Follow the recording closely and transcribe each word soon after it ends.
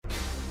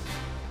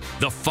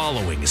The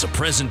following is a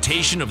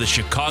presentation of the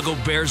Chicago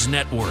Bears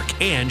Network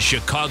and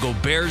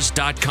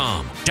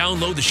ChicagoBears.com.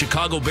 Download the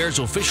Chicago Bears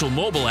official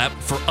mobile app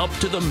for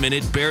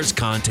up-to-the-minute Bears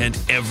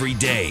content every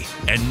day.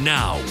 And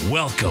now,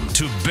 welcome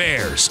to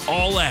Bears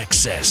All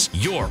Access,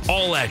 your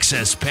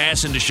all-access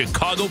pass into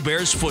Chicago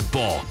Bears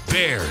football.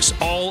 Bears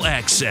All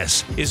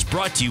Access is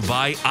brought to you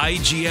by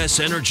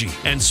IGS Energy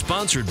and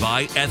sponsored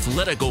by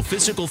Athletico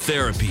Physical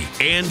Therapy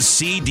and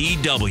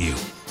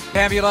CDW.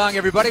 Have you along,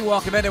 everybody.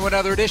 Welcome into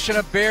another edition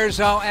of Bears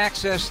All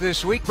Access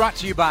this week, brought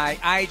to you by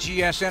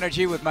IGS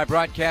Energy with my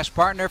broadcast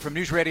partner from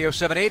News Radio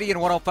 780 and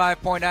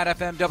 105.9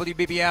 FM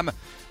WBBM,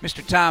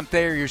 Mr. Tom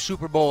Thayer, your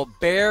Super Bowl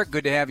Bear.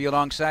 Good to have you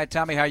alongside.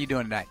 Tommy, how are you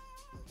doing tonight?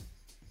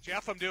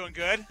 Jeff, I'm doing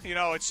good. You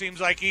know, it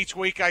seems like each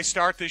week I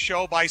start the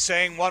show by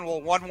saying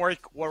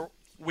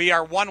we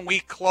are 1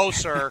 week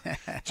closer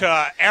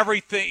to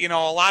everything, you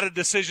know, a lot of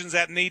decisions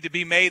that need to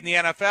be made in the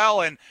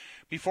NFL. And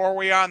before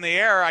we are on the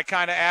air, I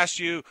kind of asked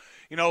you,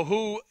 you know,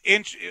 who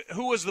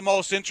is the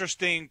most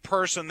interesting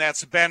person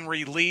that's been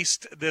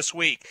released this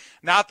week?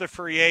 Not the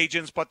free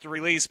agents, but the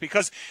release.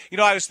 Because, you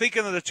know, I was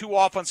thinking of the two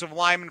offensive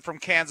linemen from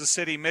Kansas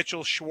City,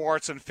 Mitchell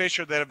Schwartz and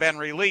Fisher, that have been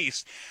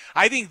released.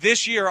 I think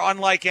this year,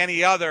 unlike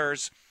any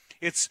others,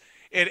 it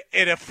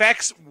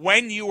affects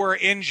when you were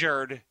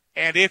injured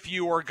and if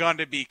you were going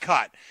to be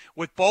cut.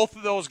 With both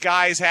of those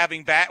guys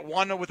having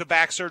one with a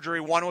back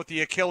surgery, one with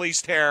the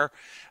Achilles tear,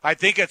 I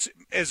think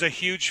is a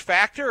huge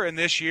factor in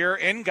this year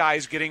in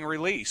guys getting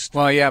released.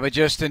 Well, yeah, but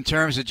just in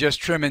terms of just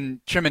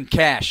trimming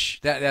cash,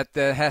 that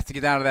has to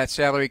get out of that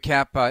salary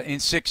cap in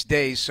 6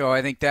 days. So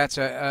I think that's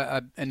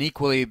an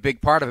equally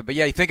big part of it. But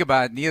yeah, you think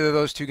about it, neither of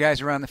those two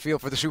guys are on the field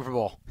for the Super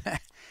Bowl.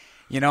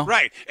 You know?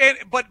 Right.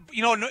 But,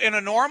 you know, in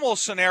a normal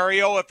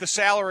scenario, if the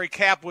salary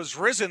cap was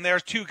risen,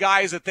 there's two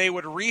guys that they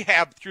would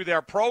rehab through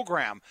their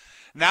program.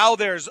 Now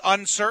there's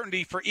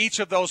uncertainty for each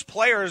of those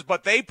players,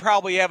 but they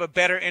probably have a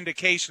better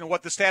indication of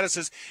what the status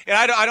is. And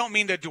I don't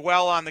mean to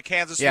dwell on the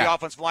Kansas City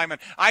offensive linemen.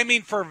 I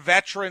mean for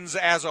veterans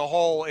as a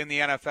whole in the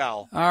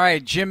NFL. All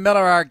right, Jim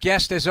Miller, our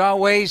guest as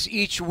always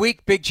each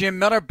week. Big Jim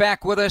Miller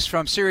back with us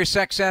from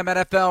SiriusXM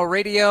NFL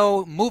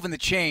Radio, moving the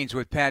chains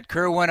with Pat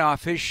Kerwin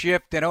off his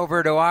shift and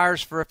over to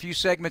ours for a few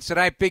segments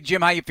tonight. Big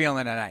Jim, how you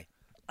feeling tonight?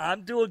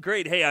 I'm doing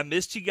great. Hey, I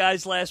missed you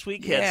guys last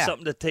week. Had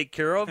something to take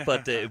care of,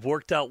 but it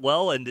worked out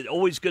well, and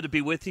always good to be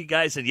with you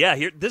guys. And,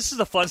 yeah, this is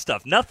the fun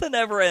stuff. Nothing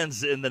ever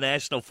ends in the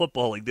National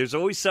Football League. There's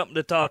always something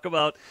to talk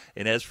about,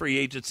 and as free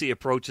agency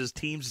approaches,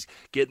 teams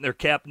getting their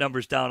cap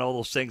numbers down, all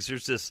those things,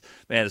 there's just,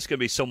 man, it's going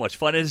to be so much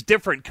fun. And it's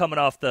different coming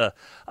off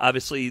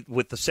obviously,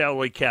 with the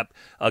salary cap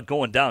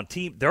going down.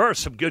 There are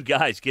some good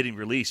guys getting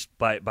released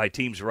by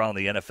teams around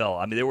the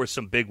NFL. I mean, there were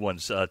some big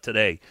ones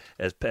today,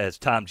 as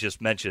Tom just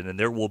mentioned, and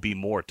there will be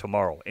more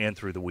tomorrow and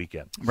through the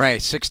weekend.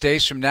 Right. 6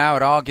 days from now,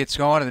 it all gets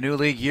going, and the new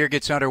league year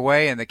gets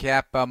underway, and the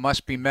cap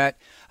must be met.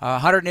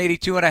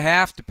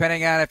 182.5,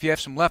 depending on if you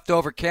have some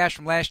leftover cash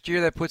from last year.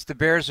 That puts the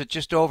Bears at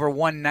just over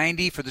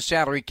 190 for the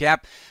salary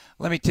cap.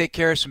 Let me take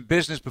care of some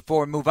business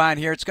before we move on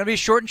here. It's going to be a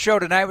shortened show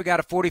tonight. We got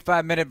a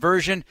 45-minute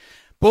version.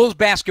 Bulls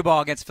basketball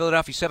against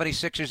Philadelphia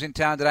 76ers in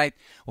town tonight.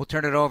 We'll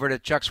turn it over to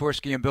Chuck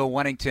Swirsky and Bill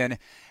Wennington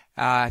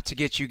to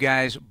get you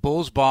guys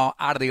Bulls ball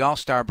out of the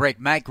All-Star break.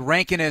 Mike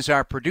Rankin is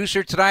our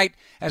producer tonight,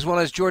 as well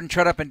as Jordan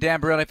Trudup and Dan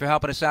Barilli for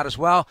helping us out as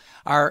well.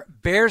 Our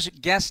Bears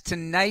guest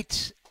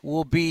tonight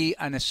will be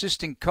an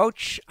assistant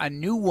coach, a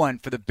new one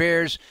for the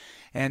Bears,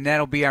 and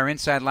that'll be our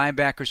inside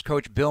linebackers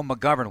coach, Bill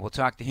McGovern. We'll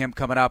talk to him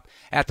coming up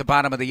at the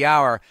bottom of the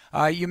hour.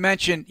 You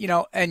mentioned, you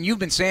know, and you've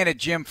been saying it,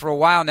 Jim, for a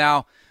while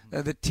now,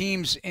 the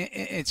teams,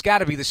 it's got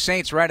to be the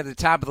Saints right at the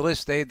top of the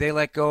list. They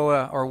let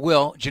go, or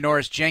will,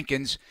 Janoris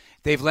Jenkins.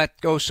 They've let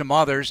go some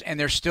others, and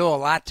there's still a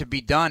lot to be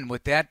done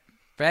with that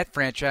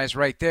franchise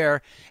right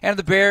there. And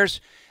the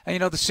Bears, you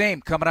know, the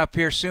same coming up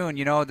here soon.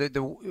 You know, the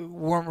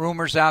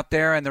rumors out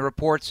there and the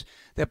reports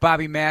that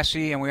Bobby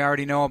Massey, and we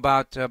already know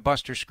about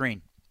Buster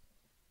Skrine.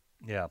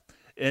 Yeah.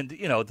 And,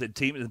 you know,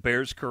 the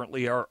Bears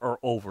currently are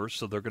over,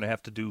 so they're going to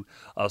have to do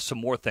some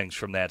more things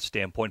from that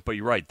standpoint. But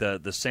you're right,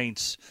 the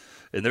Saints,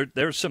 and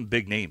there's some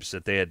big names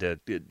that they had to,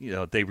 you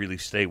know, they really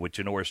stay with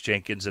Janoris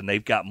Jenkins, and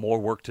they've got more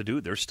work to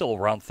do. They're still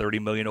around $30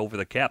 million over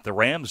the cap. The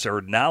Rams are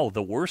now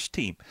the worst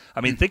team.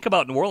 I mean, think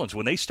about New Orleans.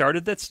 When they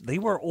started this, they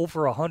were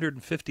over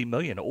 $150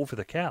 million over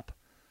the cap.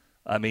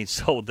 I mean,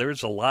 so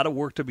there's a lot of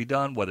work to be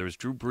done, whether it's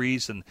Drew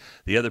Brees and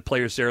the other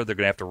players there. They're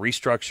going to have to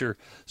restructure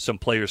some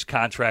players'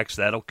 contracts.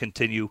 That'll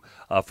continue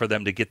for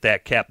them to get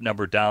that cap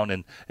number down.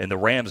 And the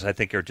Rams, I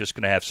think, are just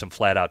going to have some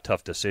flat-out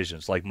tough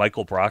decisions. Like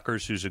Michael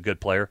Brockers, who's a good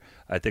player,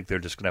 I think they're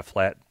just going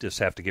to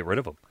have to get rid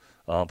of him.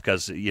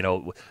 Because, you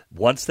know,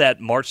 once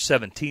that March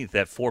 17th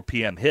at 4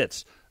 p.m.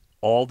 hits,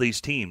 all these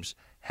teams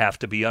have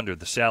to be under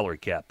the salary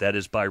cap. That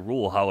is by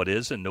rule how it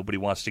is, and nobody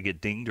wants to get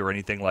dinged or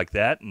anything like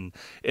that. And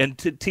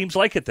teams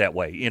like it that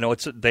way. You know,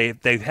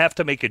 they have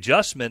to make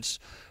adjustments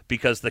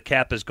because the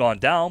cap has gone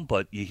down.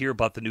 But you hear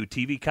about the new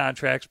TV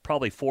contracts.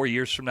 Probably 4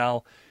 years from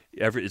now,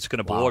 it's going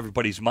to blow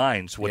everybody's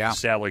minds what the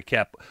salary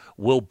cap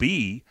will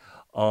be.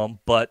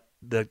 But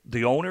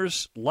the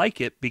owners like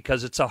it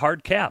because it's a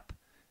hard cap.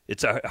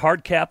 it's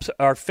hard caps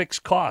are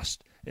fixed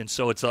cost, and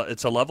so it's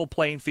a level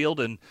playing field.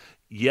 And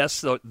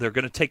yes, they're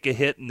going to take a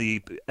hit, and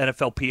the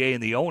NFLPA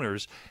and the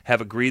owners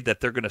have agreed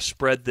that they're going to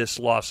spread this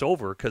loss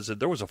over because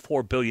there was a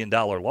 $4 billion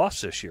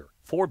loss this year.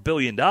 $4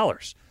 billion.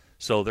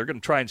 So they're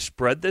going to try and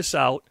spread this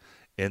out,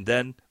 and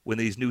then when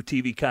these new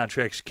TV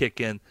contracts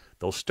kick in,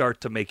 they'll start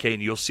to make hay,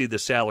 and you'll see the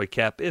salary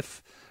cap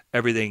if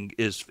everything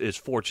is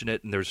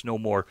fortunate and there's no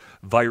more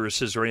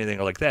viruses or anything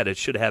like that. It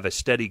should have a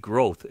steady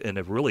growth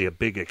and really a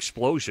big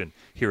explosion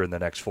here in the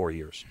next 4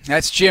 years.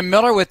 That's Jim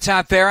Miller with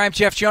Tom Thayer. I'm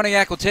Jeff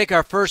Joniak. We'll take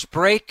our first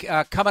break.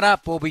 Coming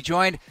up, we'll be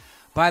joined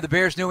by the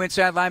Bears' new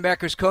inside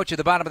linebackers coach at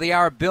the bottom of the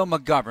hour, Bill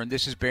McGovern.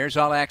 This is Bears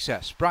All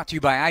Access, brought to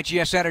you by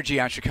IGS Energy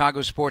on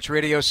Chicago Sports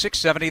Radio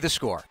 670 The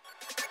Score.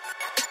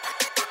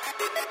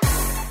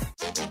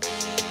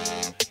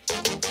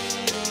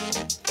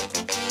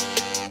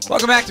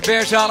 Welcome back to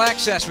Bears All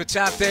Access with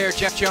Tom Thayer,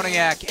 Jeff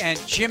Joniak, and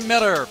Jim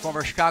Miller,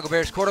 former Chicago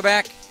Bears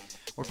quarterback.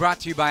 We're brought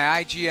to you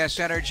by IGS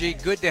Energy.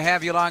 Good to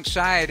have you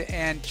alongside,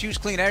 and choose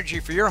clean energy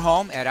for your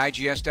home at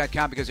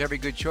IGS.com because every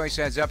good choice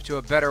adds up to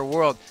a better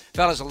world.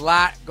 Fellas, a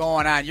lot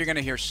going on. You're going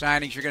to hear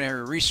signings. You're going to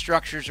hear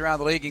restructures around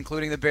the league,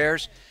 including the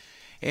Bears.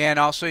 And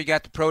also you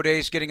got the pro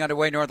days getting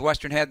underway.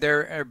 Northwestern had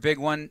their big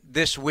one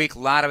this week. A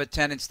lot of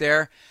attendance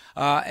there.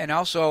 And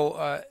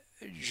also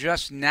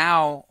just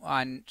now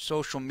on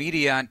social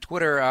media, on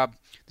Twitter,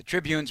 the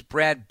Tribune's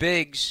Brad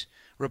Biggs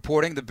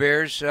reporting the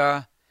Bears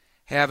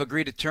have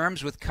agreed to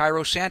terms with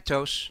Cairo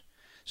Santos.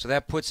 So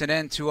that puts an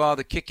end to all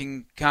the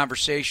kicking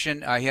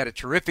conversation. He had a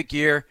terrific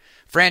year,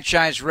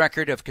 franchise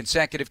record of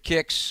consecutive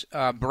kicks.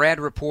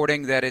 Brad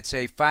reporting that it's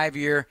a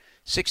 5-year,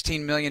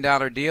 $16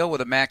 million deal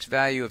with a max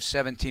value of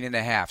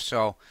 $17.5.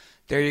 So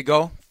there you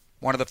go.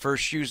 One of the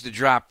first shoes to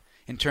drop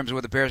in terms of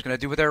what the Bears are going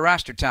to do with their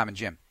roster, Tom and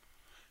Jim.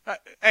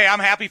 Hey, I'm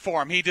happy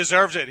for him. He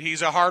deserves it.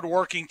 He's a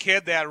hard-working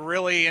kid that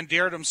really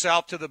endeared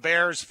himself to the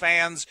Bears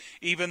fans,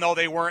 even though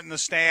they weren't in the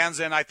stands,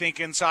 and I think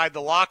inside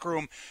the locker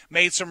room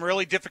made some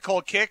really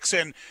difficult kicks.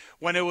 And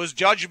when it was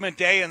Judgment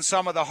Day and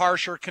some of the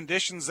harsher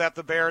conditions that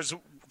the Bears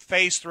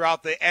faced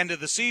throughout the end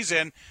of the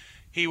season,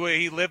 he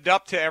lived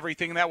up to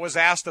everything that was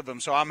asked of him.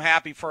 So I'm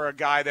happy for a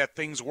guy that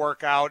things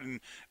work out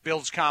and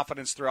builds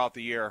confidence throughout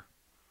the year.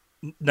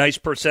 Nice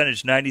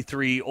percentage,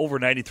 over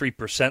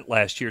 93%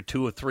 last year,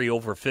 2 of 3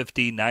 over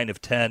 50, 9 of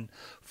 10,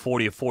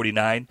 40 of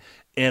 49.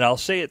 And I'll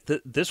say it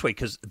this way,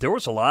 because there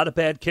was a lot of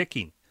bad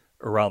kicking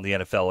around the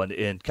NFL,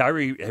 and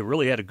Kyrie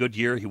really had a good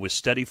year. He was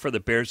steady for the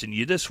Bears, and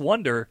you just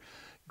wonder,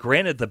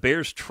 granted the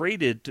Bears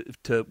traded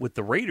with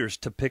the Raiders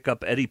to pick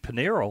up Eddie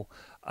Pinheiro.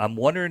 I'm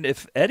wondering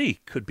if Eddie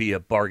could be a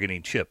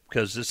bargaining chip,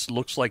 because this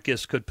looks like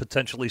this could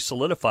potentially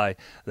solidify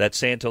that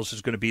Santos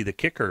is going to be the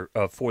kicker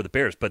for the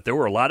Bears. But there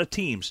were a lot of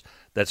teams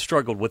that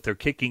struggled with their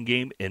kicking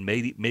game, and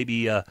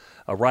maybe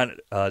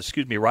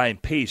Ryan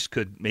Pace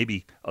could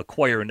maybe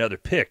acquire another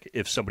pick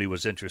if somebody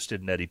was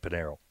interested in Eddie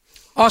Pinheiro.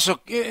 Also,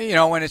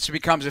 when it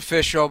becomes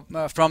official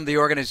from the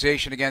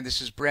organization, again,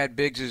 this is Brad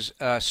Biggs'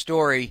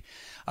 story.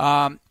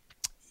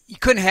 It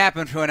couldn't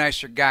happen to a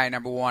nicer guy,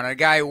 number one. A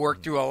guy who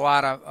worked through a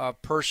lot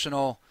of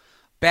personal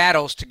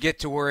battles to get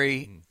to where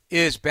he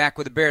is back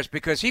with the Bears,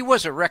 because he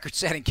was a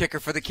record-setting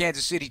kicker for the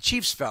Kansas City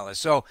Chiefs, fellas.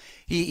 So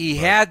he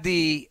had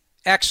the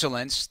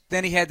excellence,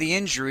 then he had the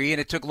injury, and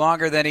it took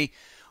longer than he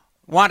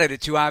wanted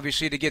it to,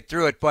 obviously, to get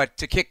through it. But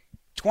to kick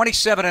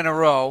 27 in a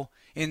row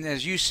in,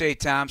 as you say,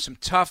 Tom, some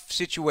tough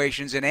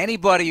situations, and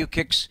anybody who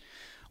kicks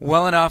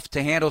well enough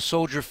to handle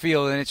Soldier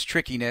Field and its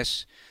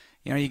trickiness,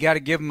 you got to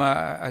give him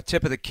a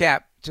tip of the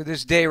cap. To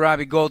this day,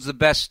 Robbie Gould's the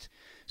best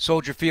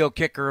Soldier Field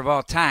kicker of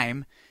all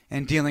time,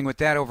 and dealing with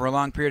that over a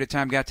long period of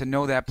time, got to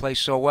know that place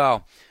so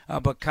well.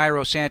 But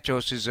Cairo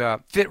Santos is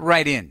fit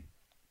right in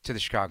to the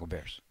Chicago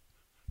Bears.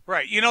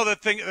 Right.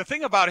 The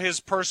thing about his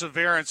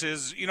perseverance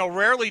is,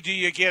 rarely do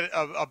you get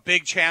a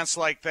big chance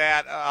like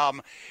that,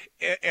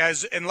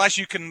 unless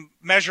you can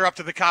measure up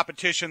to the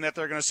competition that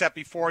they're going to set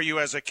before you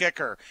as a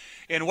kicker.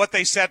 And what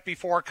they set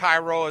before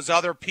Cairo is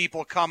other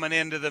people coming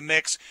into the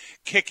mix,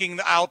 kicking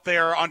out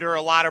there under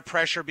a lot of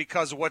pressure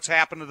because of what's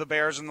happened to the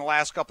Bears in the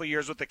last couple of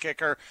years with the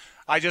kicker.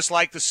 I just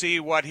like to see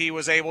what he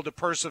was able to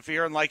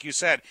persevere. And like you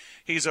said,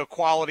 he's a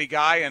quality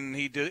guy, and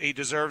he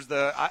deserves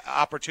the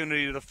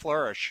opportunity to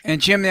flourish. And,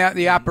 Jim,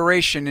 the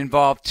operation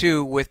involved,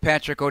 too, with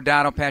Patrick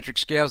O'Donnell, Patrick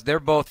Scales, they're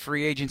both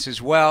free agents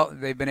as well.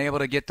 They've been able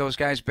to get those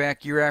guys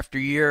back year after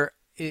year.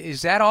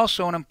 Is that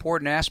also an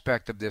important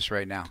aspect of this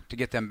right now, to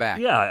get them back?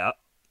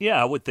 Yeah,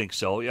 I would think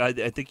so. I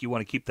think you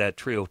want to keep that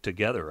trio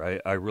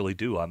together. I really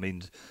do. I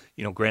mean,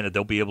 granted,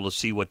 they'll be able to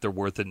see what their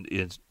worth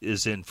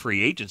is in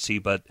free agency,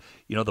 but,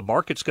 the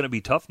market's going to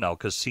be tough now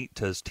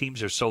because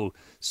teams are so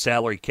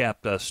salary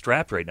cap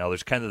strapped right now.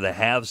 There's kind of the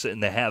haves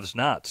and the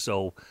have-nots.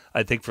 So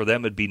I think for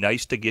them it'd be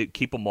nice to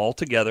keep them all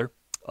together.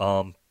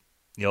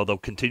 They'll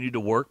continue to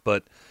work,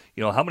 but,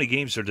 how many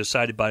games are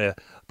decided by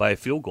a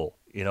field goal?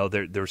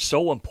 They're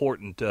so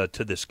important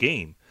to this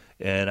game.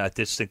 And I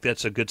just think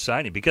that's a good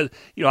signing because,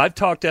 I've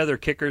talked to other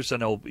kickers. I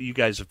know you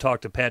guys have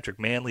talked to Patrick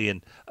Manley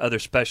and other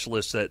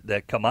specialists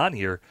that come on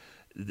here.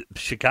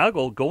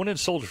 Chicago going in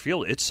Soldier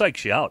Field, it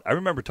psychs you out. I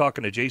remember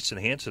talking to Jason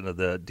Hansen of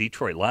the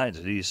Detroit Lions,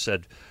 and he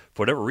said,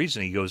 for whatever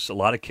reason, he goes, a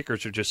lot of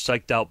kickers are just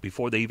psyched out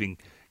before they even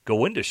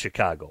go into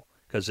Chicago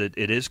because it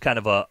is kind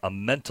of a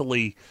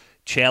mentally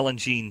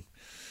challenging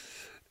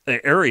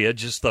area,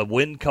 just the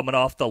wind coming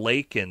off the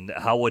lake and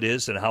how it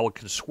is and how it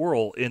can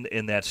swirl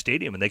in that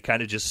stadium, and they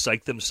kind of just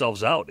psych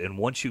themselves out. And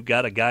once you've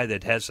got a guy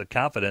that has the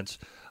confidence,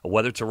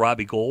 whether it's a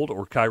Robbie Gould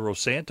or Cairo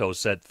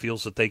Santos, that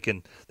feels that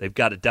they've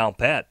got it down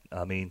pat,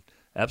 I mean,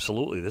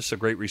 absolutely, this is a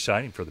great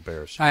re-signing for the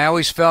Bears. I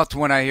always felt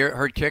when I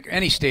heard kick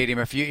any stadium,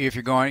 if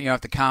you're going,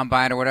 at the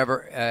combine or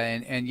whatever,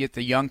 and get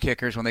the young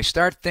kickers, when they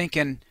start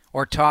thinking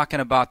or talking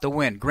about the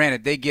win.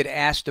 Granted, they get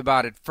asked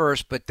about it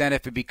first, but then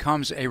if it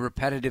becomes a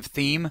repetitive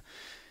theme,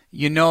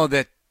 you know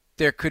that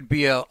there could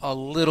be a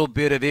little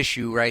bit of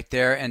issue right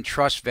there and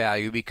trust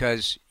value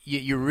because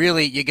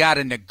you got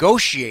to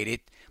negotiate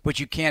it, but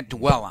you can't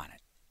dwell on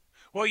it.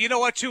 Well, you know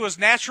what, too, is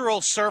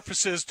natural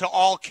surfaces to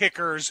all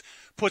kickers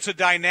puts a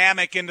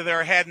dynamic into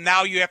their head.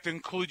 Now you have to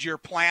include your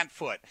plant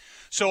foot.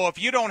 So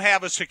if you don't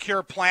have a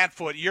secure plant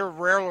foot, you're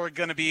rarely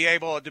going to be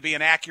able to be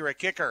an accurate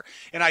kicker.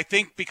 And I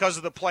think because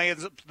of the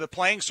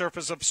playing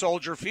surface of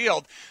Soldier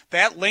Field,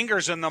 that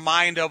lingers in the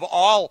mind of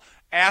all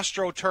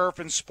AstroTurf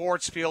and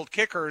sports field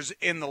kickers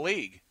in the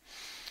league.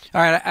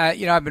 All right,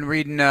 I've been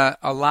reading a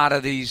lot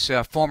of these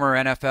former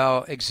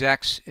NFL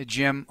execs,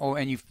 Jim,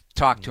 and you've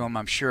talked to them,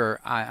 I'm sure,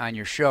 on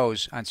your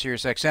shows on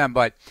SiriusXM.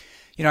 But,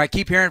 I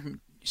keep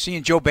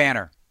seeing Joe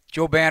Banner.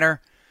 Joe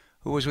Banner,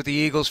 who was with the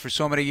Eagles for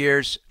so many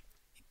years,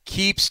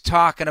 keeps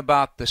talking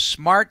about the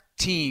smart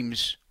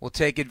teams will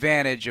take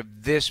advantage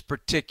of this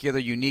particular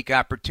unique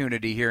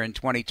opportunity here in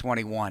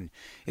 2021.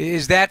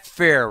 Is that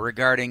fair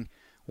regarding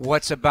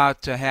what's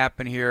about to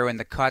happen here in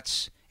the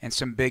cuts and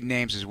some big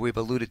names, as we've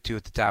alluded to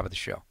at the top of the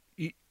show?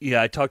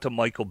 Yeah, I talked to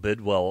Michael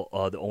Bidwell,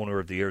 the owner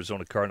of the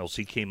Arizona Cardinals.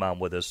 He came on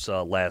with us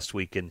last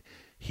week, and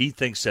he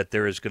thinks that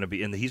there is going to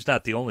be, and he's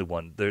not the only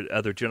one, there are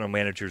other general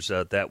managers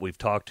that we've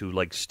talked to,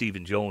 like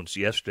Stephen Jones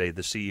yesterday,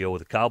 the CEO of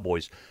the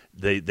Cowboys.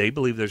 They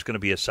believe there's going to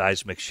be a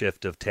seismic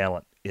shift of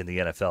talent in the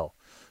NFL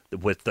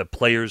with the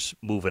players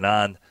moving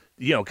on.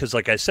 Because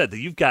like I said,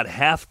 you've got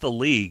half the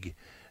league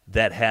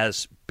that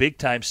has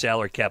big-time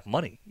salary cap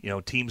money.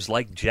 Teams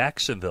like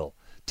Jacksonville,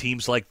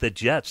 teams like the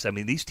Jets. I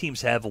mean, these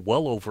teams have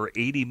well over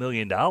 $80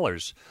 million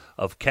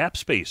of cap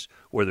space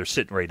where they're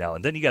sitting right now.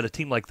 And then you got a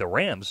team like the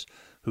Rams,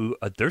 who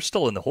they're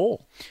still in the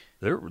hole.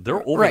 They're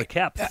over the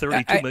cap,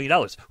 $32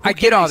 million. I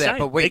get all that,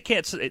 but wait,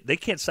 they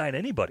can't sign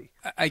anybody.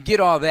 I get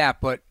all that,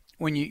 but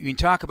when you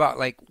talk about,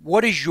 like,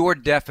 what is your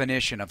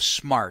definition of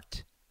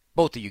smart,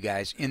 both of you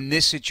guys, in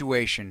this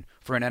situation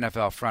for an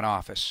NFL front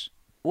office?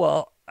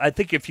 Well, I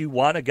think if you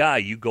want a guy,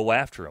 you go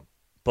after him.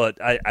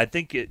 But I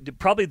think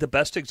probably the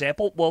best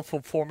example,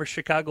 for former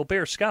Chicago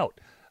Bears scout,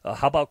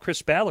 how about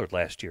Chris Ballard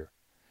last year?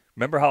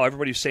 Remember how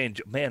everybody was saying,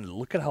 man,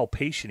 look at how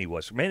patient he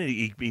was. Man,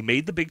 he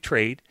made the big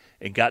trade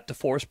and got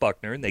DeForest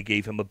Buckner, and they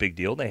gave him a big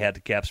deal, and they had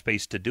the cap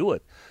space to do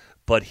it.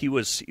 But he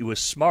was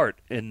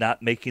smart in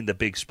not making the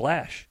big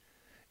splash.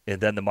 And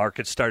then the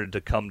market started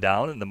to come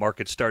down, and the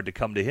market started to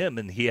come to him,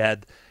 and he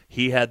had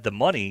the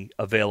money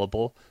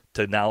available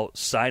to now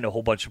sign a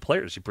whole bunch of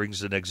players. He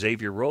brings in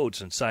Xavier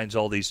Rhodes and signs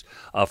all these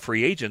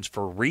free agents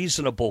for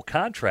reasonable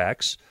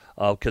contracts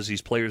because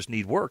these players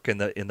need work,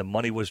 and the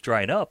money was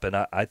drying up. And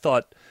I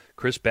thought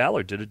Chris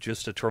Ballard did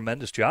just a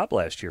tremendous job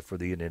last year for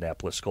the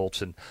Indianapolis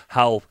Colts and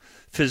how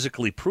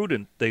physically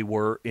prudent they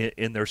were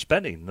in their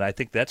spending. And I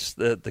think that's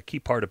the key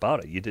part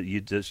about it.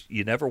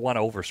 You never want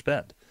to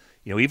overspend.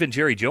 Even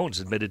Jerry Jones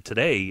admitted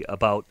today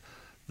about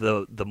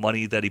the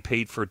money that he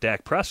paid for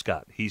Dak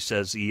Prescott. He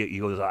says, he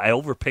goes, I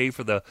overpay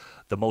for the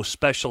most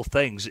special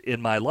things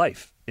in my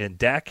life. And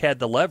Dak had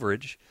the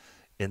leverage,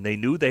 and they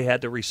knew they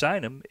had to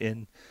re-sign him,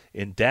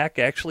 and Dak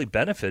actually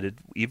benefited,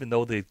 even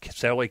though the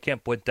salary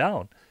cap went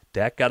down.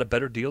 Dak got a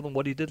better deal than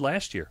what he did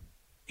last year.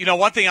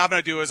 One thing I'm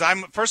going to do is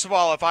first of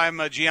all, if I'm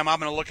a GM,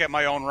 I'm going to look at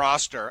my own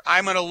roster.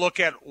 I'm going to look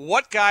at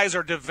what guys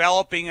are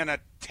developing in a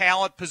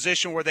talent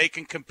position where they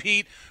can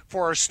compete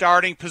for a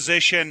starting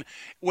position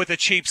with a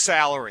cheap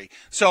salary.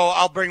 So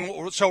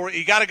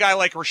you got a guy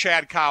like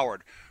Rashad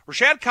Coward.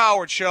 Rashad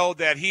Coward showed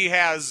that he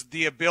has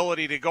the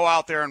ability to go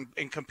out there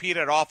and compete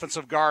at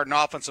offensive guard and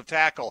offensive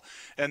tackle.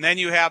 And then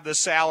you have the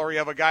salary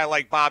of a guy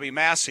like Bobby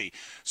Massey.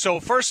 So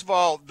first of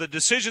all, the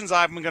decisions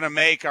I'm going to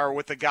make are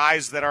with the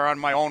guys that are on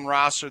my own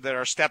roster that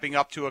are stepping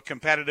up to a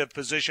competitive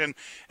position.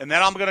 And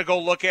then I'm going to go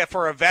look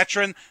for a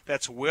veteran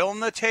that's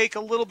willing to take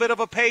a little bit of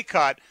a pay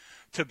cut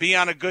to be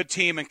on a good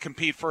team and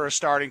compete for a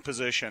starting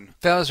position.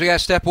 Fellas, we got to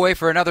step away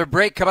for another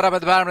break. Coming up at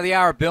the bottom of the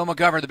hour, Bill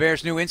McGovern, the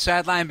Bears' new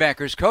inside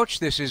linebackers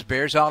coach. This is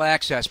Bears All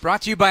Access,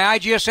 brought to you by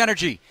IGS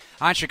Energy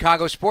on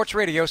Chicago Sports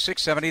Radio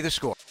 670 The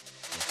Score.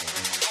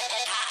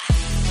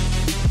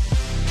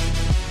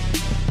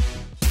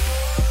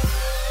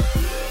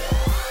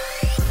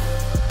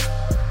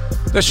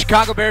 The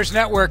Chicago Bears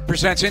Network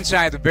presents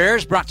Inside the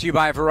Bears, brought to you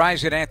by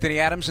Verizon. Anthony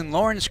Adams and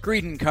Lawrence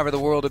Greedon cover the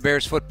world of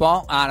Bears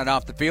football on and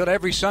off the field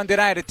every Sunday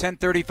night at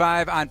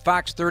 10:35 on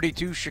Fox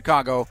 32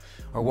 Chicago,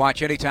 or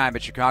watch anytime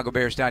at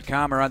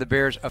ChicagoBears.com or on the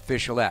Bears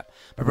official app.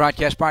 My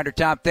broadcast partner,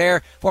 Tom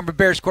Thayer, former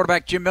Bears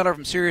quarterback Jim Miller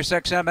from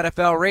SiriusXM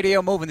NFL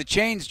Radio, moving the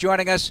chains,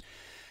 joining us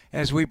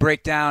as we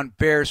break down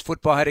Bears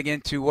football heading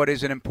into what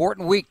is an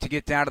important week to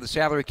get down to the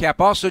salary cap.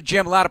 Also,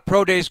 Jim, a lot of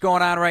pro days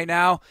going on right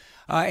now.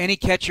 Any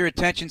catch your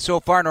attention so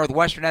far?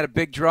 Northwestern had a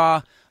big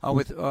draw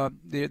with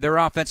their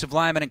offensive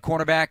lineman and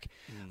cornerback.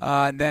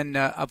 And then,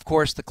 of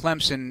course, the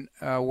Clemson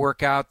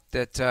workout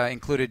that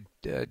included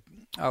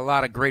a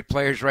lot of great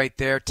players right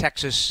there.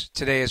 Texas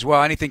today as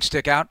well. Anything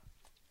stick out?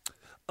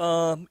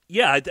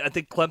 Yeah, I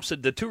think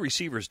Clemson, the two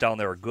receivers down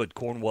there are good.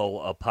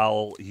 Cornwell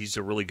Powell, he's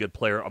a really good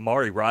player.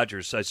 Amari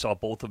Rogers, I saw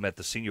both of them at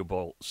the Senior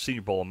Bowl.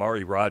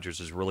 Amari Rogers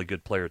is a really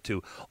good player,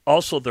 too.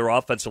 Also, their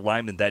offensive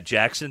lineman, that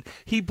Jackson,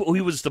 he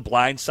was the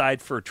blind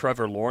side for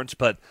Trevor Lawrence,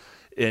 but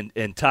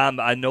and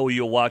Tom, I know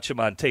you'll watch him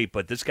on tape,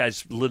 but this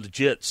guy's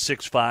legit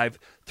 6'5",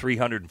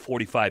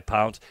 345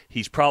 pounds.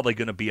 He's probably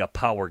going to be a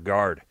power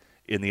guard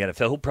in the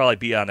NFL. He'll probably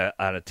be on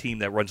a team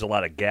that runs a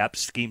lot of gap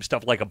scheme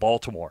stuff, like a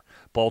Baltimore.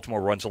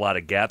 Baltimore runs a lot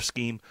of gap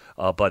scheme,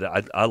 but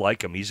I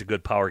like him. He's a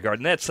good power guard,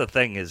 and that's the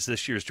thing is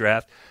this year's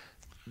draft.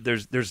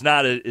 It's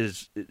not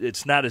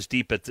as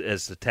deep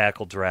as the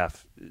tackle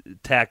draft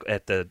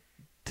at the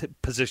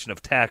position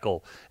of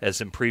tackle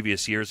as in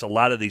previous years. A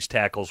lot of these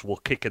tackles will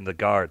kick in the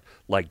guard,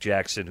 like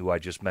Jackson, who I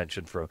just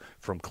mentioned from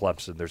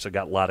Clemson. There's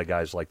a lot of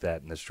guys like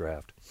that in this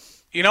draft.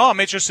 You know, I'm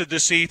interested to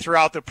see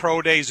throughout the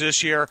pro days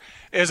this year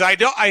is I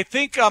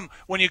think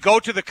when you go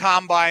to the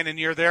combine and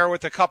you're there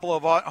with a couple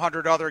of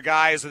 100 other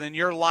guys and then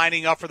you're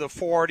lining up for the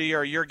 40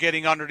 or you're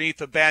getting underneath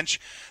the bench,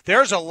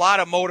 there's a lot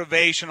of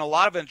motivation, a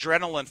lot of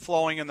adrenaline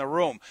flowing in the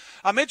room.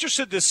 I'm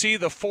interested to see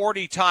the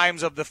 40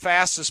 times of the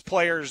fastest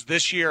players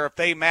this year if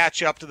they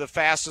match up to the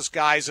fastest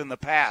guys in the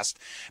past.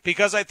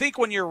 Because I think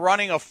when you're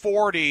running a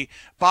 40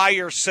 by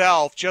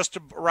yourself just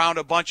around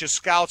a bunch of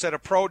scouts at a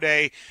pro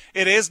day,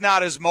 it is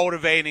not as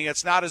motivating.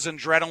 It's not as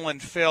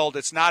adrenaline-filled.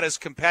 It's not as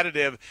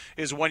competitive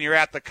as when you're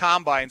at the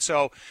combine.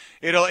 So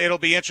it'll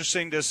be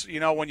interesting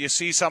to, when you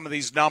see some of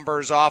these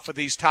numbers off of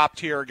these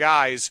top-tier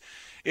guys,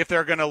 if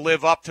they're going to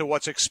live up to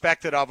what's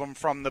expected of them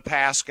from the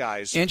past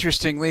guys.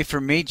 Interestingly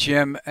for me,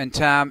 Jim and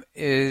Tom,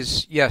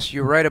 is, yes,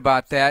 you're right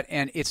about that,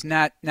 and it's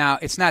not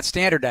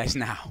standardized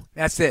now.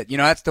 That's it.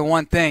 That's the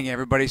one thing.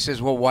 Everybody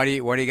says, well, why do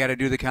you got to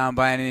do the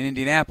combine in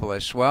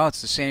Indianapolis? Well,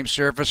 it's the same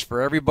surface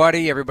for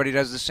everybody. Everybody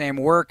does the same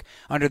work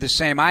under the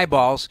same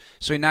eyeballs,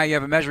 so now you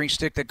have a measuring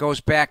stick that goes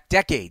back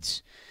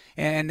decades,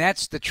 and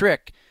that's the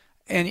trick.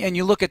 And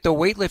you look at the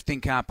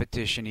weightlifting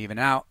competition even.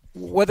 Now,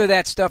 whether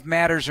that stuff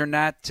matters or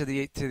not to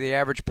the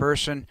average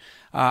person,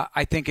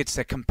 I think it's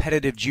the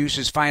competitive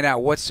juices. Find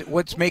out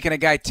what's making a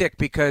guy tick,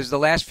 because the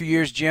last few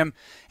years, Jim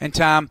and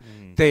Tom,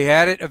 they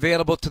had it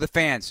available to the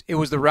fans. It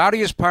was the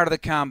rowdiest part of the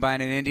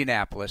combine in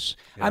Indianapolis.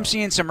 Yeah. I'm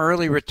seeing some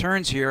early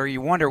returns here.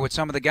 You wonder with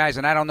some of the guys,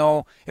 and I don't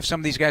know if some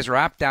of these guys are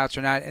opt-outs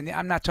or not. And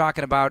I'm not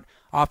talking about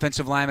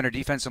offensive linemen or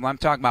defensive linemen. I'm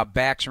talking about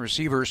backs and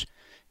receivers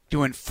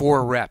doing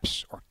 4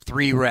 reps or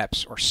 3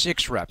 reps or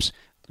 6 reps.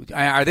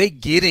 Are they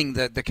getting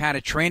the kind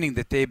of training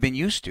that they've been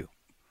used to?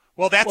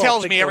 Well, that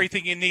tells me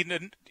everything you need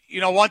to.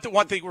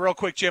 One thing real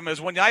quick, Jim,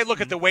 is when I look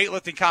at the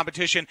weightlifting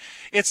competition,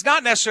 it's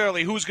not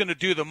necessarily who's going to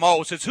do the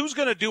most. It's who's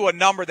going to do a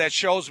number that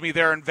shows me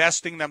they're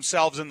investing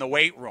themselves in the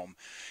weight room.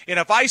 And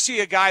if I see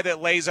a guy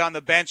that lays on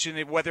the bench,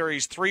 and whether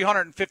he's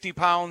 350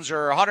 pounds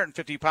or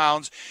 150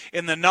 pounds,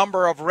 in the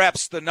number of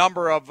reps, the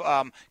number of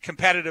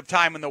competitive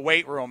time in the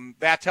weight room,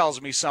 that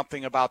tells me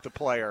something about the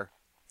player.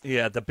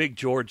 Yeah, the big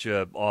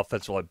Georgia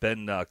offensive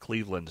Ben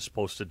Cleveland is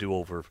supposed to do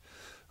over.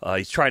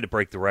 He's trying to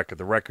break the record.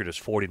 The record is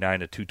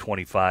 49 to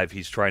 225.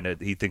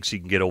 He thinks he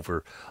can get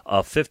over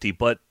 50.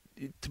 But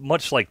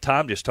much like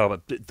Tom just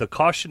talked about, the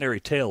cautionary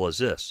tale is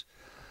this.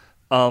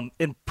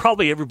 And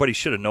probably everybody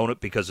should have known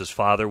it because his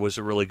father was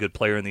a really good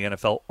player in the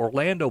NFL.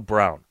 Orlando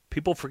Brown.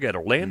 People forget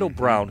Orlando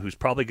Brown, who's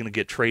probably going to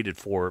get traded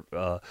for.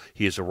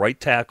 He is a right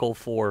tackle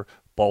for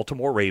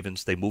Baltimore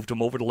Ravens. They moved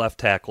him over to left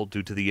tackle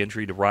due to the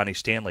injury to Ronnie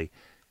Stanley.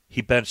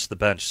 He benched the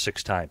bench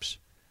 6 times.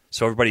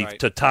 So everybody, right.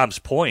 To Tom's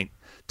point,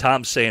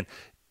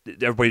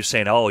 everybody's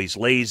saying, oh, he's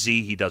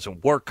lazy, he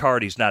doesn't work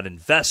hard, he's not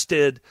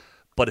invested.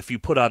 But if you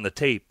put on the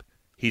tape,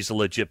 he's a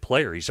legit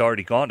player. He's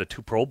already gone to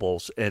 2 Pro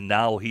Bowls, and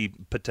now he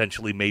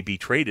potentially may be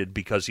traded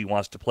because he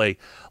wants to play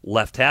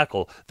left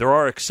tackle. There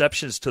are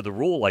exceptions to the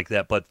rule like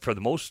that, but for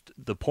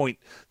the point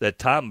that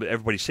Tom,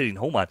 everybody's sitting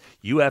home on,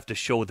 you have to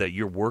show that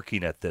you're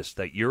working at this,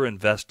 that you're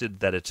invested,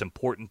 that it's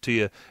important to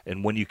you,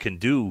 and when you can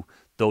do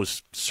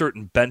those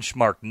certain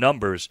benchmark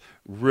numbers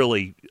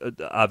really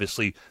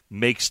obviously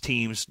makes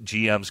teams,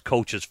 GMs,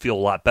 coaches feel a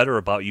lot better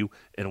about you,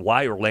 and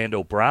why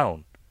Orlando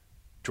Brown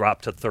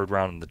dropped to 3rd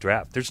round in the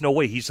draft. There's no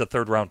way he's a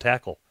 3rd-round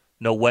tackle.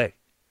 No way.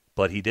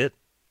 But he did.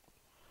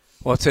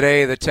 Well,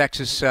 today the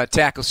Texas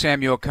tackle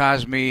Samuel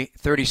Cosme,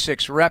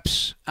 36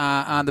 reps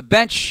on the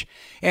bench.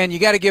 And you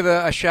got to give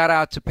a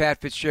shout-out to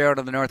Pat Fitzgerald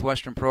of the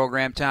Northwestern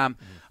program, Tom.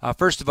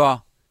 First of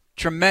all,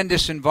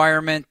 tremendous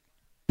environment,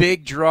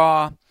 big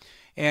draw.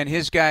 and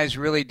his guys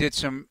really did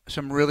some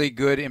really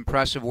good,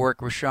 impressive work.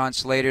 Rashawn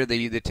Slater,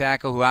 the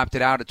tackle who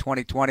opted out of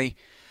 2020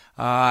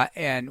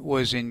 and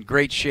was in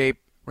great shape,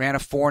 ran a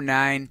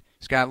 4.9.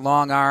 He's got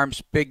long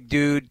arms, big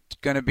dude,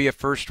 going to be a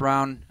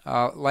first-round,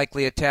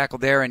 likely a tackle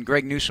there. And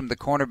Greg Newsome, the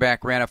cornerback,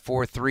 ran a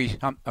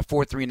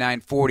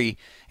 4.39 40,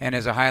 and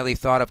is a highly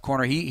thought-of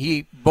corner.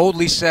 He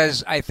boldly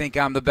says, "I think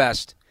I'm the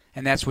best,"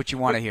 and that's what you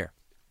want to hear.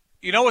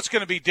 You know what's going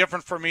to be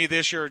different for me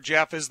this year,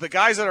 Jeff, is the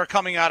guys that are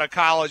coming out of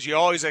college. You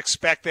always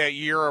expect that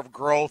year of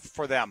growth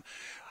for them.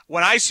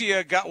 When I'm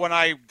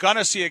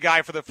gonna see a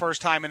guy for the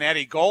first time in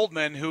Eddie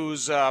Goldman,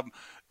 who's a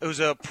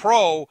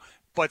pro,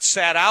 but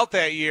sat out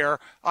that year,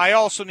 I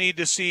also need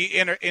to see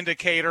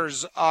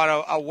indicators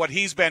on what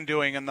he's been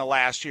doing in the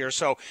last year.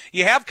 So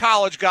you have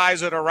college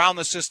guys that are around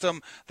the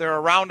system, they're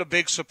around a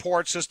big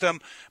support system,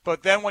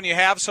 but then when you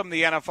have some of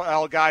the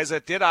NFL guys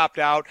that did opt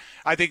out,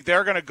 I think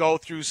they're going to go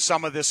through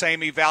some of the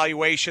same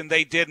evaluation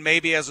they did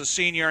maybe as a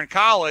senior in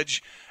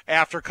college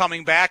after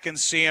coming back and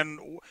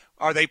seeing,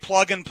 are they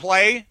plug and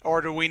play,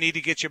 or do we need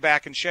to get you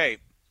back in shape?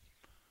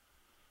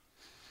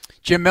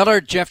 Jim Miller,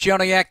 Jeff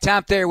Joniak,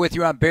 Tom Thayer with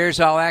you on Bears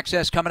All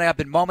Access. Coming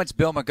up in moments,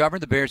 Bill McGovern,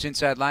 the Bears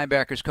inside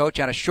linebackers coach,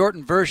 on a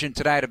shortened version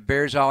tonight of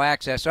Bears All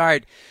Access. All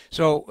right,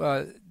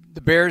 so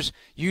the Bears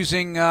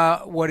using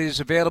what is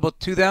available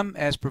to them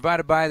as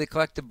provided by the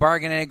collective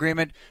bargaining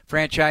agreement,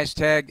 franchise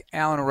tag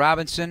Allen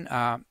Robinson.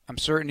 I'm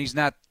certain he's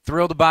not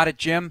thrilled about it,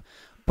 Jim,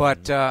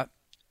 but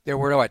there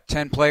were,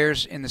 10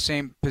 players in the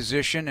same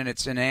position, and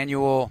it's an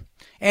annual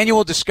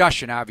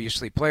discussion,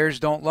 obviously. Players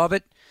don't love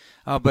it.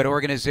 But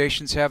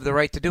organizations have the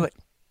right to do it.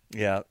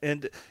 Yeah,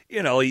 and,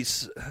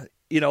 he's,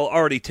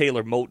 already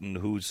Taylor Moton,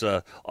 who's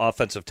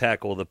offensive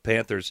tackle of the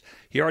Panthers,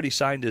 he already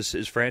signed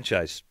his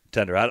franchise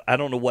tender. I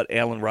don't know what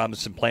Allen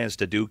Robinson plans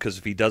to do, because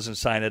if he doesn't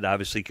sign it,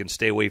 obviously he can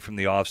stay away from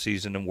the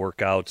offseason and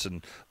workouts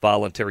and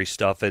voluntary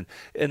stuff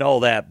and all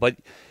that. But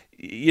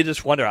you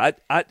just wonder,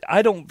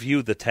 I don't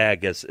view the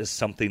tag as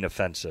something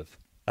offensive.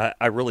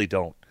 I really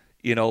don't.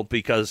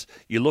 Because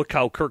you look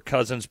how Kirk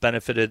Cousins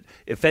benefited.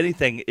 If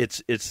anything,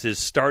 it's his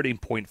starting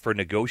point for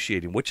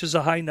negotiating, which is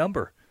a high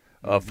number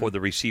for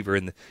the receiver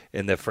in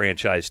the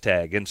franchise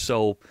tag. And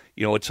so,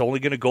 it's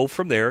only going to go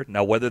from there.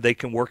 Now, whether they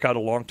can work out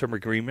a long-term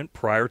agreement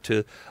prior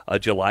to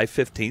July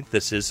 15th,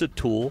 this is a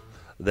tool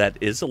that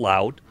is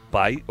allowed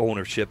by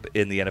ownership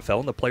in the NFL,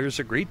 and the players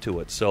agreed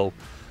to it. So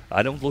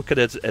I don't look at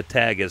it as a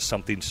tag as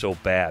something so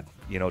bad.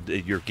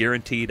 You're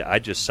guaranteed. I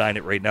just sign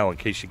it right now in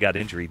case you got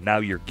injury. Now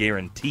you're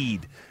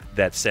guaranteed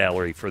that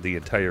salary for the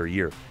entire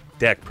year.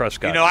 Dak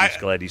Prescott,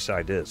 he's glad he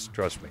signed his.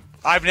 Trust me.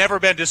 I've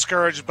never been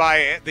discouraged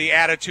by the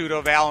attitude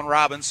of Allen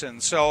Robinson.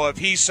 So if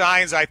he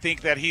signs, I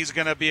think that he's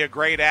going to be a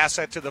great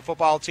asset to the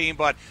football team.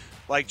 But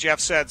like Jeff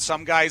said,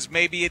 some guys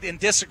may be in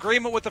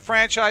disagreement with the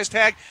franchise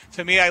tag.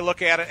 To me, I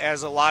look at it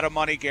as a lot of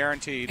money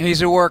guaranteed. And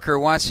he's a worker,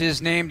 wants his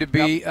name to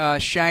be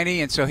shiny,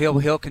 and so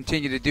he'll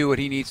continue to do what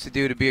he needs to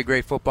do to be a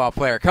great football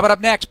player. Coming up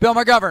next, Bill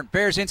McGovern,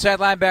 Bears inside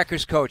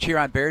linebackers coach, here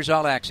on Bears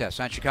All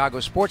Access on Chicago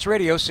Sports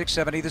Radio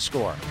 670 The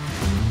Score.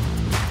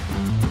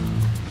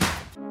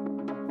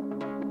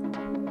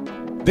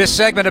 This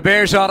segment of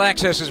Bears All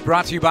Access is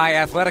brought to you by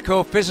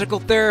Athletico Physical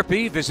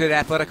Therapy. Visit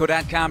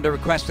athletico.com to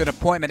request an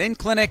appointment in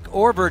clinic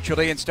or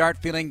virtually and start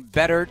feeling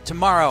better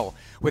tomorrow.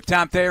 With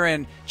Tom Thayer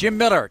and Jim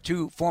Miller,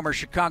 two former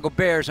Chicago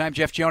Bears, I'm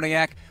Jeff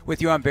Joniak with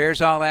you on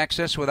Bears All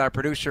Access with our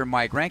producer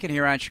Mike Rankin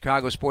here on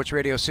Chicago Sports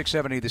Radio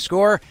 670 The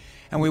Score.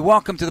 And we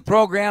welcome to the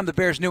program the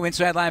Bears' new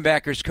inside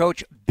linebackers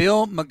coach,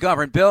 Bill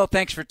McGovern. Bill,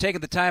 thanks for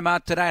taking the time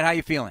out tonight. How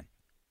you feeling?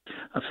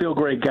 I feel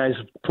great, guys.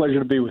 Pleasure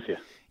to be with you.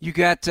 You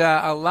got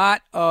a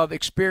lot of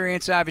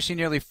experience, obviously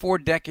nearly 4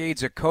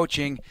 decades of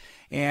coaching,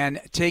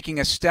 and taking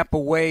a step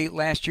away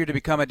last year to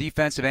become a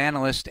defensive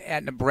analyst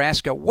at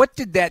Nebraska. What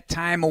did that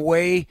time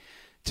away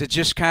to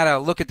just kind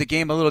of look at the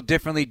game a little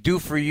differently do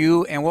for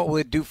you, and what will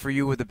it do for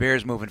you with the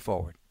Bears moving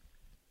forward?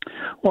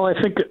 Well,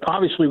 I think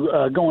obviously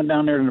going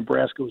down there to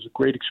Nebraska was a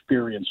great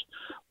experience.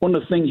 One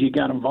of the things you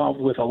got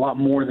involved with a lot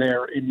more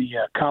there in the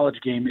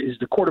college game is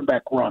the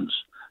quarterback runs.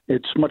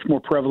 It's much more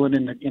prevalent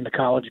in the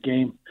college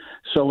game.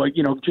 So,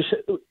 just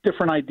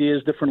different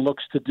ideas, different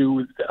looks to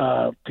do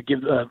to give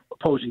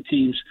opposing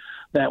teams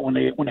that when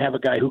they have a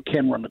guy who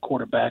can run the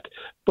quarterback.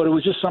 But it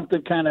was just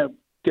something kind of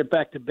get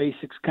back to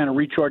basics, kind of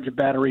recharge the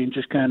battery, and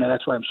just kind of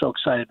that's why I'm so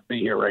excited to be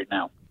here right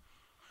now.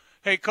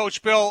 Hey,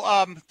 Coach Bill,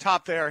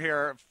 top there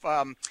here.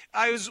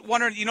 I was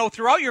wondering,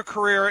 throughout your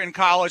career in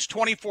college,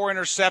 24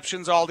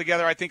 interceptions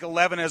altogether, I think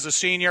 11 as a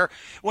senior.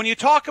 When you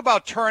talk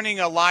about turning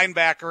a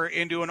linebacker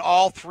into an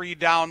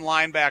all-three-down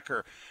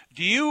linebacker,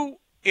 do you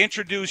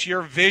introduce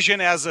your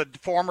vision as a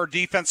former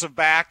defensive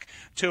back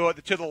to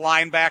the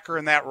linebacker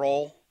in that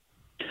role?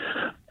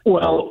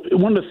 Well,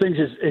 one of the things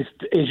is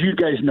as you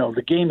guys know,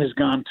 the game has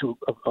gone to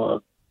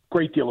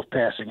great deal of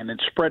passing and then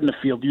spreading the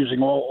field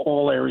using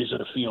all areas of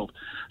the field.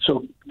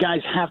 So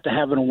guys have to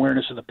have an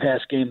awareness of the pass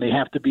game. They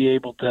have to be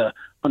able to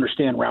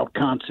understand route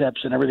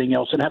concepts and everything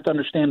else, and have to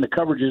understand the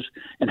coverages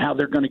and how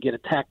they're going to get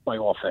attacked by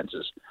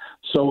offenses.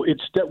 So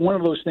it's one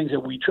of those things that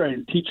we try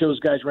and teach those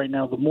guys right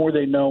now. The more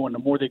they know and the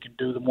more they can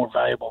do, the more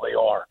valuable they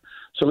are.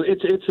 So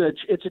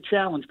it's a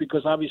challenge,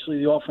 because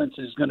obviously the offense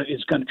is going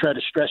to try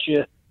to stress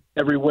you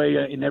every way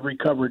in every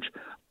coverage.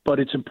 But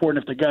it's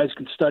important if the guys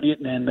can study it,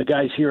 and the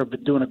guys here have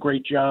been doing a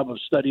great job of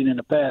studying in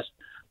the past,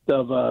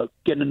 of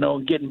getting to know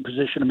and getting in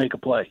position to make a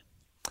play.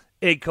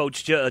 Hey,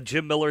 Coach,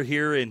 Jim Miller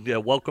here, and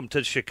welcome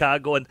to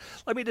Chicago. And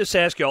let me just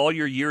ask you, all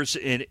your years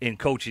in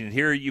coaching,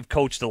 here you've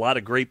coached a lot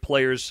of great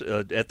players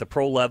at the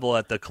pro level,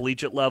 at the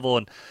collegiate level,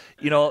 and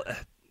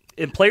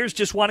and players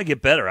just want to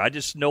get better. I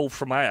just know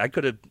I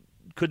couldn't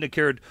have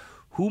cared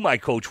who my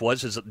coach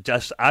was.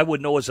 I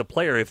would know as a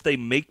player if they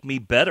make me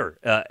better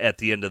at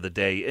the end of the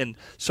day. And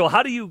so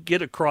how do you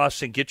get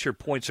across and get your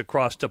points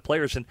across to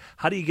players, and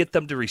how do you get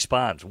them to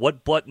respond?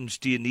 What buttons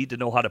do you need to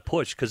know how to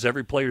push? Because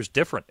every player is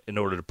different in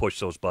order to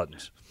push those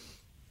buttons.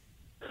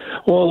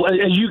 Well,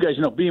 as you guys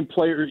know, being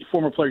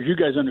former players, you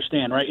guys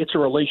understand, right? It's a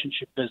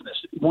relationship business.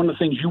 One of the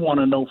things you want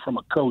to know from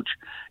a coach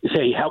is,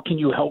 hey, how can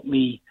you help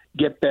me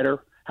get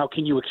better? How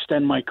can you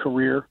extend my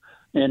career?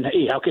 And,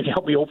 hey, how can you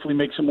help me hopefully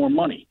make some more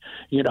money,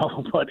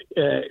 but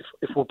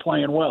if we're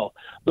playing well.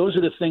 Those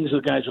are the things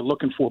the guys are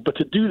looking for. But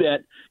to do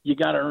that, you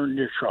got to earn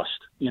their trust.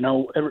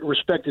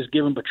 Respect is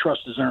given, but trust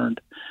is earned.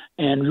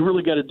 And you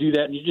really got to do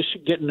that, and you're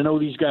just getting to know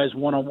these guys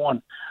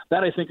one-on-one.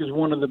 That, I think, is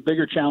one of the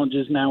bigger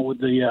challenges now with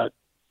the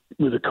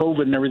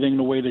COVID and everything,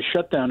 the way the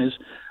shutdown is.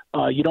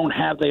 You don't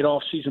have that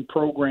off-season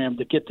program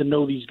to get to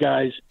know these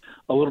guys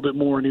a little bit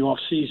more in the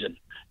off-season.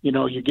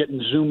 You're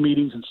getting Zoom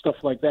meetings and stuff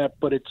like that,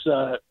 but it's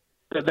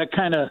that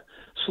kind of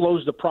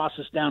slows the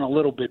process down a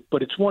little bit.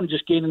 But it's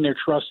just gaining their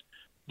trust,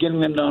 getting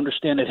them to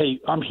understand that,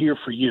 hey, I'm here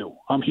for you.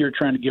 I'm here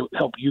trying to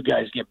help you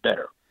guys get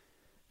better.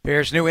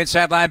 Bears' new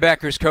inside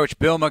linebackers coach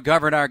Bill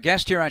McGovern, our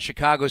guest here on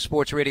Chicago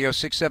Sports Radio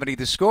 670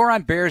 The Score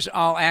on Bears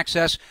All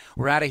Access.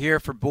 We're out of here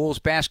for Bulls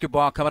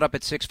basketball coming up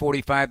at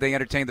 6:45. They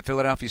entertain the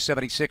Philadelphia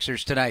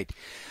 76ers tonight.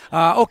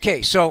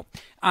 Okay, so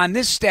on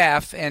this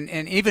staff and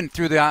even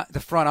through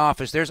the front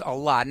office, there's a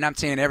lot, and I'm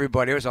saying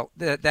everybody, there's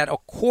a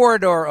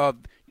corridor of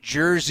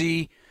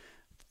Jersey,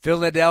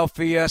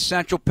 Philadelphia,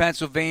 Central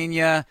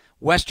Pennsylvania,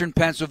 Western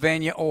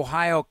Pennsylvania,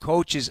 Ohio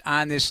coaches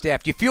on this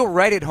staff. You feel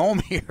right at home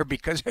here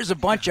because there's a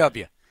bunch of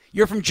you.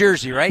 You're from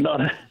Jersey, right? No,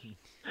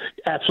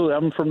 absolutely.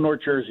 I'm from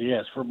North Jersey,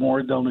 yes, from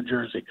Morrill, New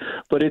Jersey.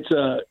 But it's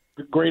a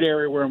great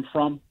area where I'm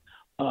from.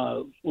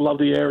 Love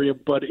the area,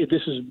 but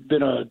this has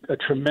been a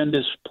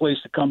tremendous place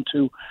to come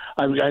to.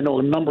 I know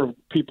a number of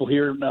people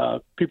here,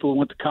 people who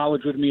went to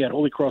college with me at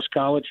Holy Cross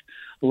College.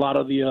 A lot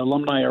of the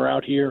alumni are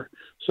out here.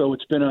 So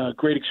it's been a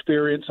great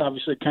experience.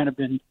 Obviously, kind of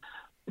been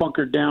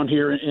bunkered down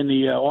here in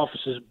the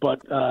offices, but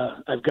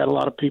I've got a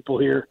lot of people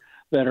here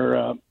that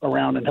are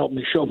around and helping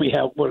me show me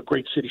what a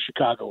great city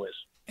Chicago is.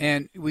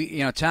 And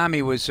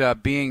Tommy was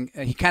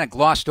he kind of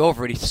glossed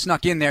over it. He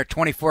snuck in there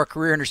 24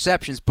 career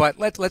interceptions. But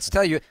let's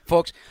tell you,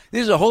 folks,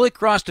 this is a Holy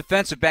Cross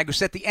defensive back who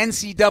set the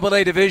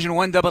NCAA Division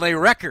I AA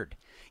record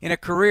in a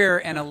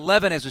career, and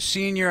 11 as a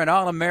senior, an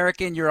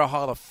All-American. You're a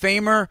Hall of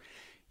Famer.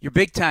 You're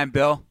big time,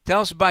 Bill.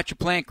 Tell us about your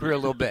playing career a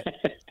little bit.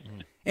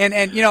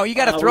 And you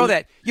got to throw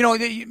that.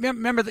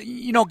 Remember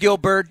Gil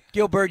Bird.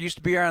 Gil Bird used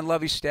to be on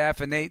Lovey's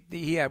staff, and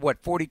he had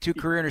 42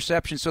 career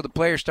interceptions. So the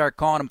players start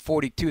calling him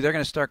 42. They're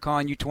going to start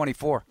calling you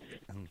 24.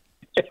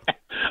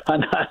 I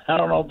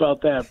don't know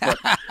about that, but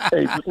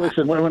hey,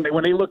 listen.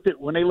 When they looked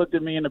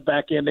at me in the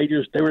back end,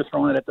 they were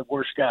throwing it at the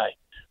worst guy.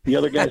 The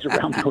other guys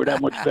around me were that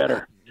much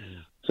better,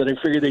 so they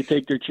figured they'd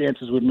take their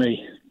chances with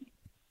me.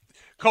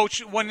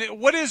 Coach,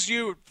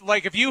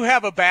 if you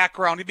have a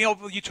background,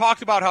 you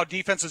talked about how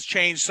defense has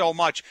changed so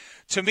much.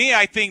 To me,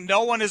 I think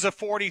no one is a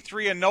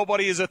 43 and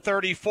nobody is a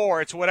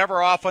 34. It's whatever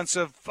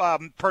offensive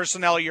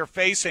personnel you're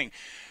facing.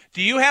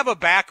 Do you have a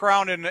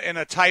background in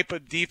a type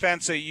of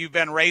defense that you've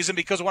been raising?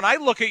 Because when I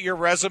look at your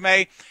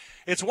resume,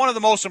 it's one of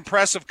the most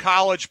impressive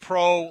college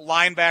pro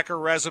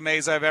linebacker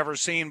resumes I've ever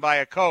seen by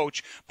a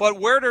coach. But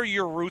where do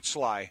your roots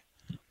lie?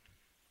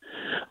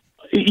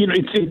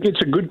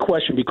 It's a good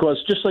question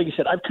because, just like you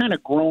said, I've kind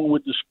of grown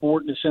with the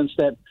sport in the sense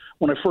that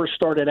when I first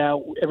started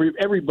out,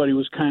 everybody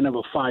was kind of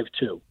a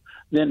 5'2".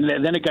 Then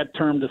it got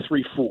termed a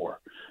 3'4".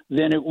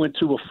 Then it went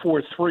to a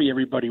 4'3".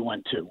 Everybody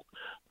went to,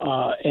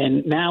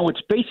 and now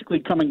it's basically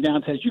coming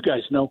down to, as you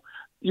guys know,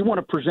 you want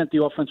to present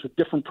the offense with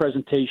different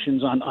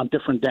presentations on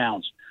different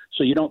downs,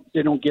 so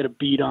they don't get a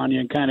beat on you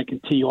and kind of can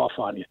tee off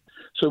on you.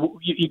 So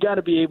you got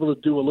to be able to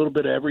do a little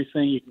bit of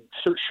everything. You can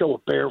show a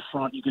bear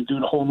front. You can do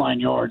the whole 9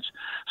 yards.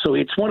 So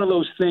it's one of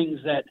those things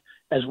that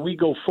as we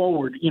go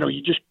forward,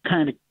 you just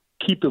kind of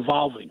keep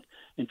evolving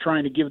and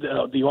trying to give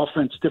the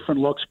offense different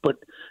looks, but,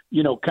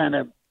 kind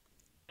of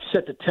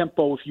set the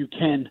tempo if you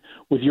can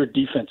with your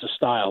defensive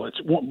style.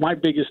 My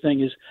biggest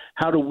thing is,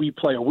 how do we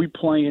play? Are we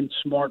playing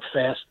smart,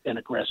 fast, and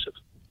aggressive?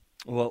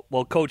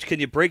 Well, Coach, can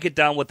you break it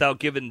down without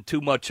giving too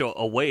much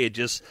away? It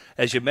just,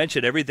 as you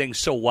mentioned, everything's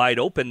so wide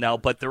open now,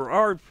 but there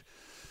are,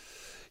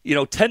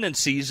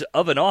 tendencies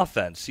of an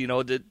offense,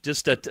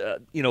 just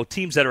that,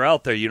 teams that are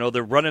out there,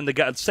 they're running the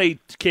guy, say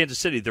Kansas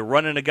City, they're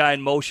running a guy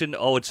in motion.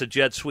 Oh, it's a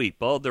jet sweep.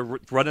 Oh, they're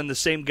running the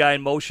same guy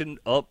in motion.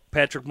 Oh,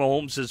 Patrick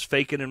Mahomes is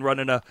faking and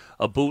running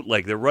a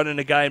bootleg. They're running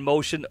a guy in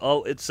motion.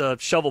 Oh, it's a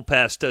shovel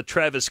pass to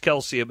Travis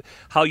Kelce.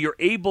 How you're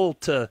able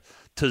to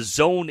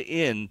zone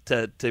in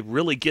to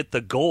really get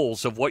the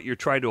goals of what you're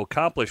trying to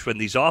accomplish when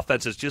these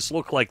offenses just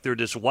look like they're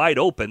just wide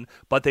open,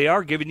 but they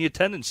are giving you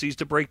tendencies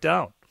to break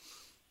down.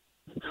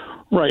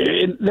 Right,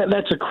 and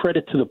that's a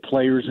credit to the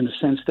players in the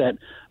sense that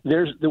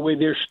there's the way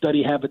their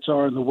study habits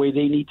are and the way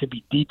they need to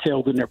be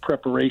detailed in their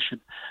preparation,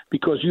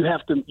 because you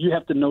have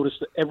to notice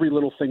every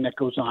little thing that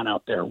goes on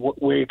out there,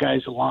 way a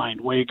guy's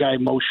aligned, way a guy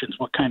motions,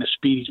 what kind of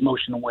speed he's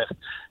motioning with,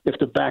 if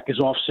the back is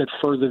offset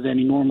further than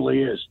he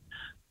normally is.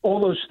 All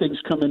those things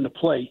come into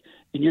play,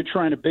 and you're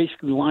trying to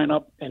basically line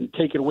up and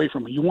take it away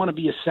from them. You want to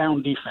be a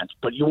sound defense,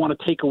 but you want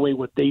to take away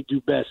what they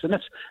do best. And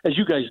that's, as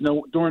you guys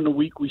know, during the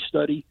week we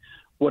study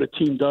what a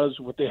team does,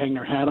 what they hang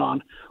their hat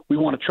on. We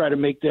want to try to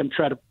make them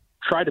try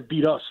to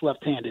beat us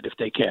left-handed if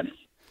they can.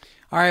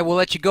 All right, we'll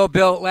let you go,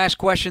 Bill. Last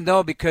question,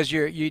 though, because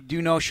you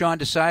do know Sean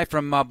Desai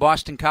from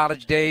Boston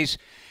College days.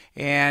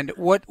 And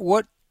what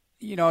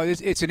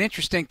it's an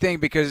interesting thing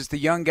because it's the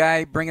young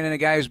guy bringing in a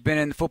guy who's been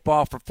in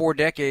football for 4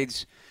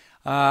 decades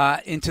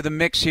into the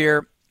mix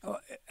here.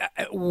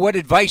 What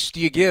advice do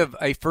you give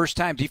a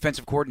first-time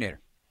defensive coordinator?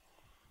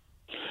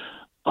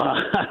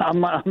 I'm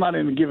not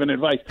even giving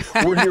advice.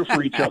 We're here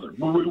for each other.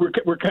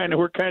 We're kind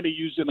of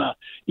using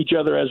each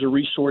other as a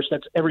resource.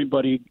 That's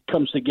everybody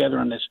comes together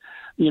on this.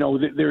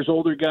 There's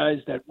older guys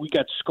that we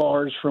got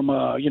scars from.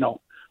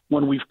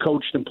 When we've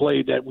coached and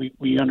played, that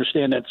we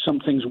understand that some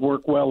things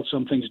work well,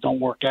 some things don't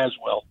work as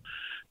well.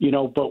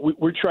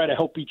 But we're trying to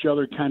help each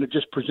other, kind of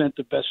just present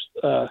the best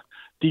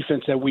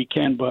defense that we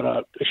can.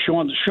 But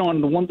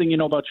Sean, the one thing you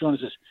know about Sean is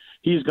this: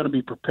 he's going to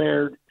be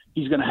prepared.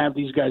 He's going to have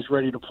these guys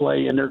ready to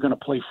play, and they're going to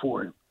play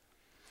for him.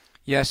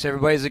 Yes,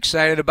 everybody's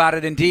excited about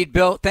it indeed.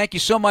 Bill, thank you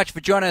so much for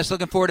joining us.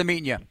 Looking forward to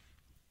meeting you.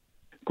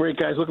 Great,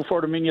 guys. Looking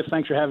forward to meeting you.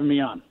 Thanks for having me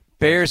on.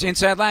 Bears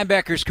inside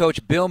linebackers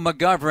coach Bill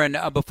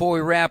McGovern. Before we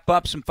wrap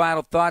up, some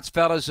final thoughts,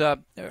 fellas.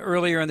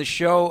 Earlier in the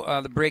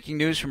show, the breaking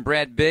news from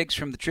Brad Biggs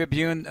from the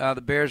Tribune.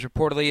 The Bears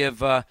reportedly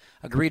have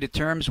agreed to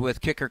terms with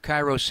kicker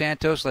Cairo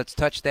Santos. Let's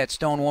touch that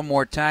stone one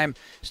more time,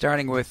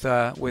 starting with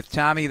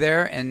Tommy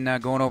there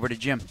and going over to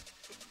Jim.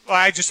 Well,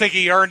 I just think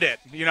he earned it.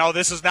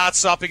 This is not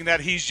something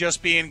that he's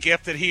just being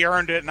gifted. He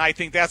earned it, and I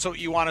think that's what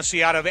you want to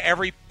see out of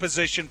every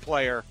position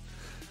player.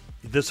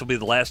 This will be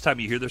the last time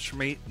you hear this from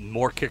me.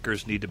 More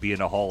kickers need to be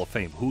in a Hall of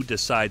Fame. Who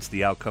decides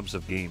the outcomes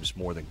of games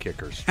more than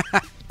kickers?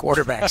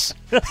 Quarterbacks.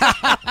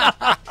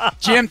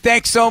 Jim,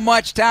 thanks so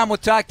much. Tom, we'll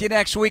talk to you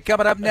next week.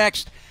 Coming up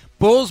next,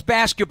 Bulls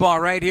basketball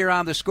right here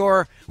on The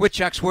Score with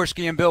Chuck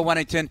Swirsky and Bill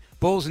Wennington.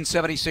 Bulls and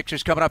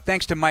 76ers coming up.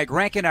 Thanks to Mike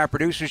Rankin, our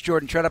producers,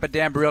 Jordan Tredup and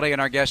Dan Barilli,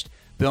 and our guest,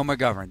 Bill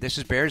McGovern. This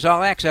is Bears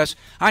All Access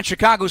on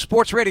Chicago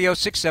Sports Radio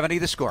 670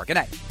 The Score. Good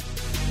night.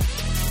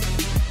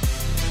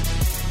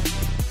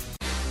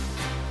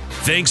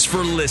 Thanks for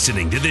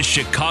listening to this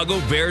Chicago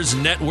Bears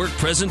Network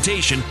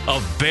presentation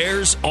of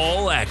Bears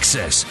All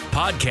Access.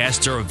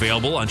 Podcasts are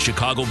available on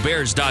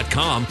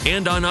ChicagoBears.com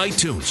and on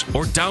iTunes,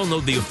 or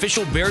download the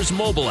official Bears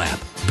mobile app.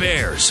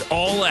 Bears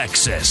All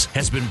Access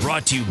has been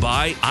brought to you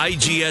by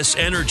IGS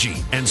Energy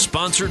and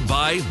sponsored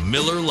by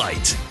Miller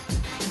Lite.